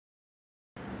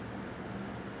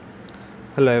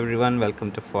Hello everyone, welcome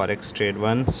to Forex Trade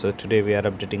 1. So today we are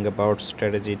updating about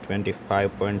strategy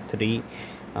 25.3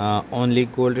 only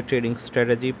gold trading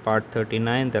strategy part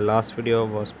 39. The last video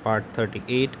was part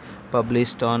 38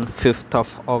 published on 5th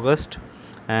of August,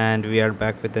 and we are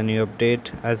back with a new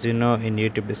update. As you know, in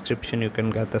YouTube description you can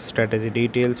get the strategy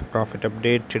details, profit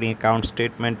update, trading account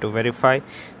statement to verify,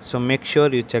 so make sure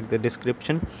you check the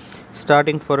description.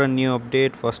 Starting for a new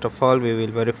update, first of all we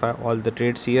will verify all the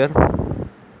trades here.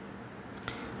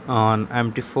 On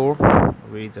MT4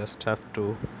 we just have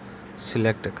to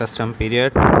select a custom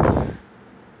period.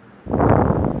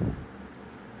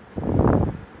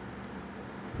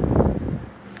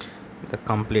 The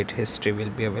complete history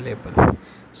will be available.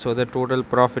 So the total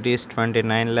profit is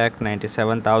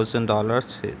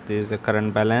 $29,97,000. This is the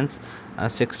current balance.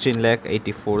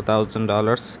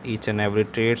 $16,84,000 each and every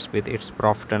trades with its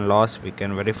profit and loss we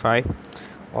can verify.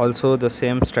 Also the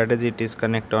same strategy it is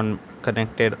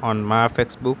connected on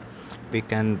MyFxBook. We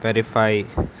can verify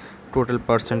total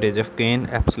percentage of gain,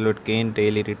 absolute gain,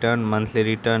 daily return, monthly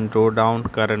return,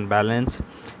 drawdown, current balance,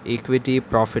 equity,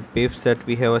 profit pips that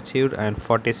we have achieved, and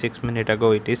 46 minutes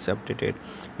ago it is updated.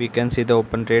 We can see the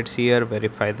open trades here,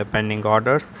 verify the pending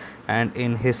orders, and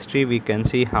in history we can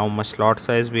see how much lot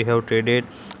size we have traded,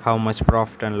 how much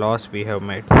profit and loss we have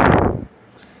made.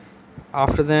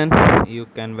 After then you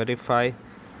can verify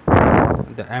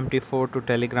the MT4 to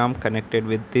Telegram connected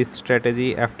with this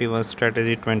strategy, FT1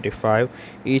 strategy 25.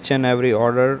 Each and every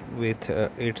order with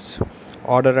its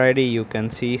order ID, you can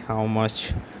see how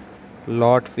much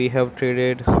lot we have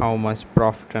traded, how much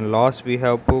profit and loss we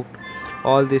have booked.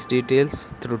 All these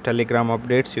details through Telegram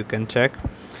updates you can check.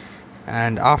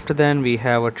 And after then we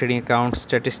have a trading account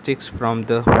statistics from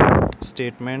the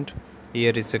statement.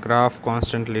 Here is a graph,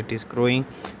 constantly it is growing.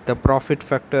 The profit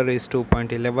factor is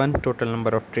 2.11, total number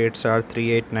of trades are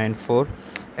 3894,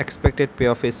 expected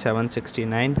payoff is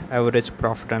 769, average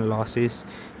profit and loss is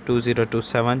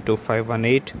 2027 to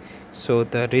 518. So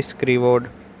the risk reward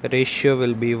ratio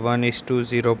will be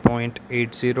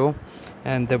 1:0.80,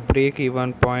 and the break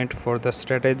even point for the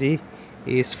strategy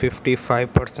is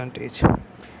 55%.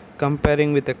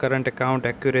 Comparing with the current account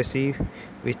accuracy,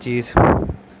 which is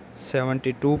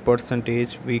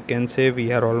 72%, we can say we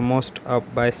are almost up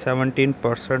by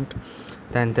 17%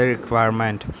 than the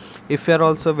requirement. If you are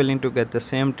also willing to get the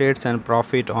same trades and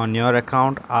profit on your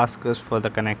account, ask us for the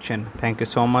connection. Thank you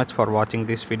so much for watching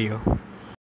this video.